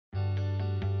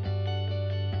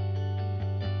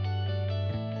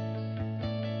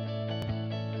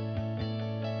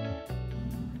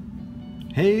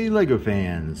Hey LEGO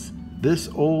fans, this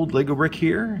old LEGO brick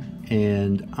here,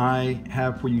 and I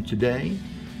have for you today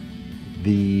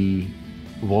the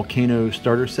Volcano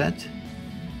Starter Set,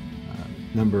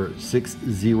 number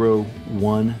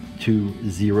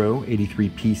 60120, 83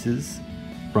 pieces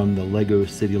from the LEGO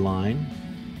City line.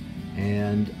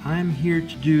 And I'm here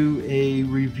to do a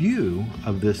review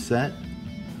of this set.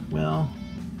 Well,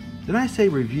 did I say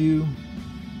review?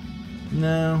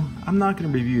 No, I'm not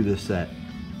going to review this set.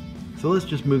 So let's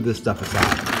just move this stuff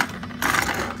aside.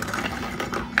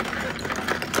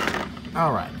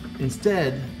 Alright,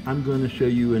 instead I'm going to show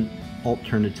you an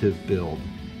alternative build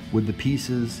with the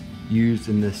pieces used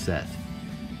in this set.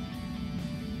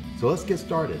 So let's get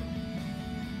started.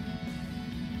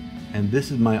 And this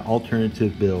is my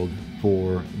alternative build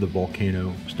for the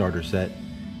Volcano Starter Set,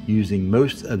 using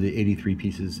most of the 83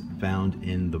 pieces found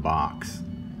in the box.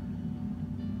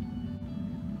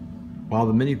 While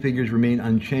the minifigures remain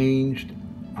unchanged,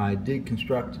 I did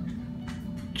construct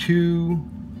two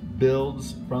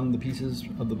builds from the pieces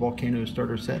of the Volcano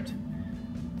Starter Set.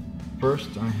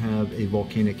 First, I have a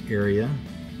volcanic area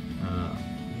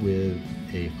with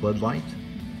a floodlight,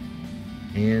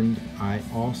 and I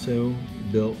also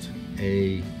built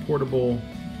a portable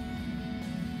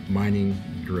mining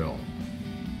drill.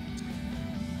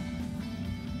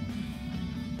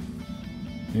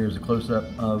 Here's a close-up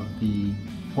of the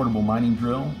portable mining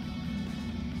drill.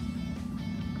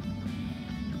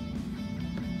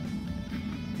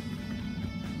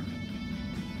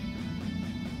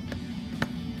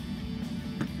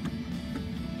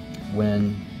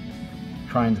 When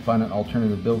trying to find an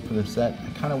alternative build for this set, I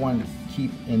kind of wanted to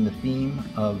keep in the theme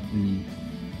of the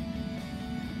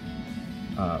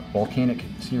volcanic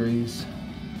series.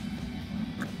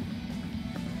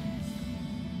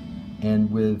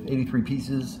 And with 83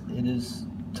 pieces, it is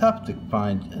tough to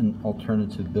find an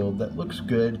alternative build that looks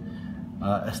good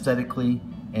aesthetically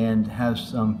and has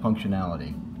some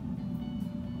functionality.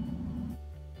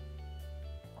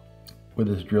 With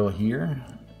this drill here,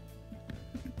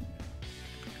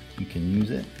 you can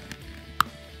use it,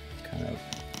 kind of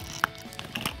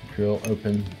drill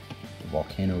open the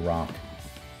volcano rock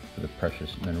for the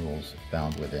precious minerals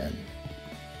found within.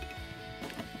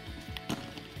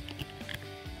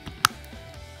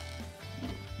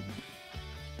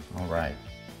 Alright,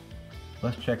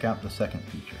 let's check out the second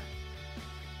feature.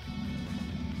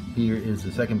 Here is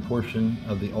the second portion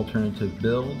of the alternative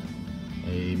build,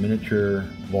 a miniature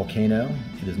volcano.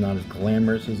 It is not as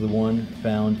glamorous as the one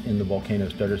found in the Volcano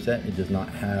Starter Set. It does not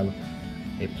have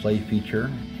a play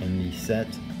feature in the set.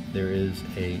 There is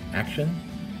an action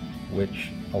which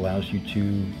allows you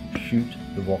to shoot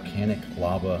the volcanic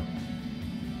lava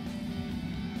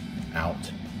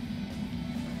out.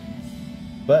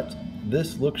 But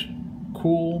this looks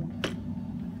cool,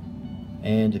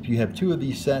 and if you have two of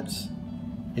these sets,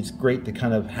 it's great to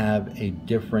kind of have a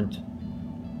different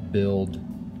build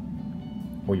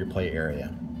for your play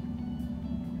area.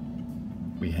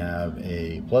 We have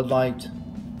a floodlight,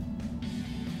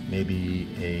 maybe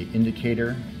an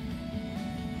indicator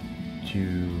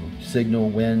to signal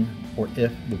when or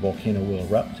if the volcano will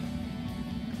erupt.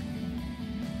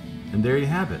 And there you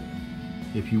have it.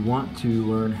 If you want to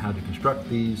learn how to construct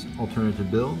these alternative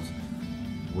builds,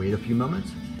 wait a few moments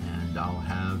and I'll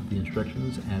have the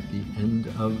instructions at the end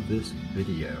of this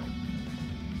video.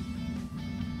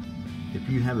 If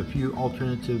you have a few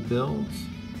alternative builds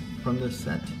from this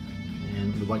set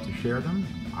and would like to share them,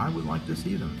 I would like to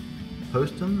see them.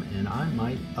 Post them and I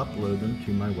might upload them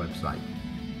to my website.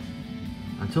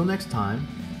 Until next time,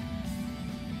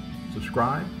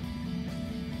 subscribe,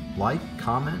 like,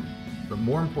 comment, but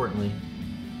more importantly,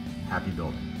 happy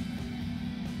building.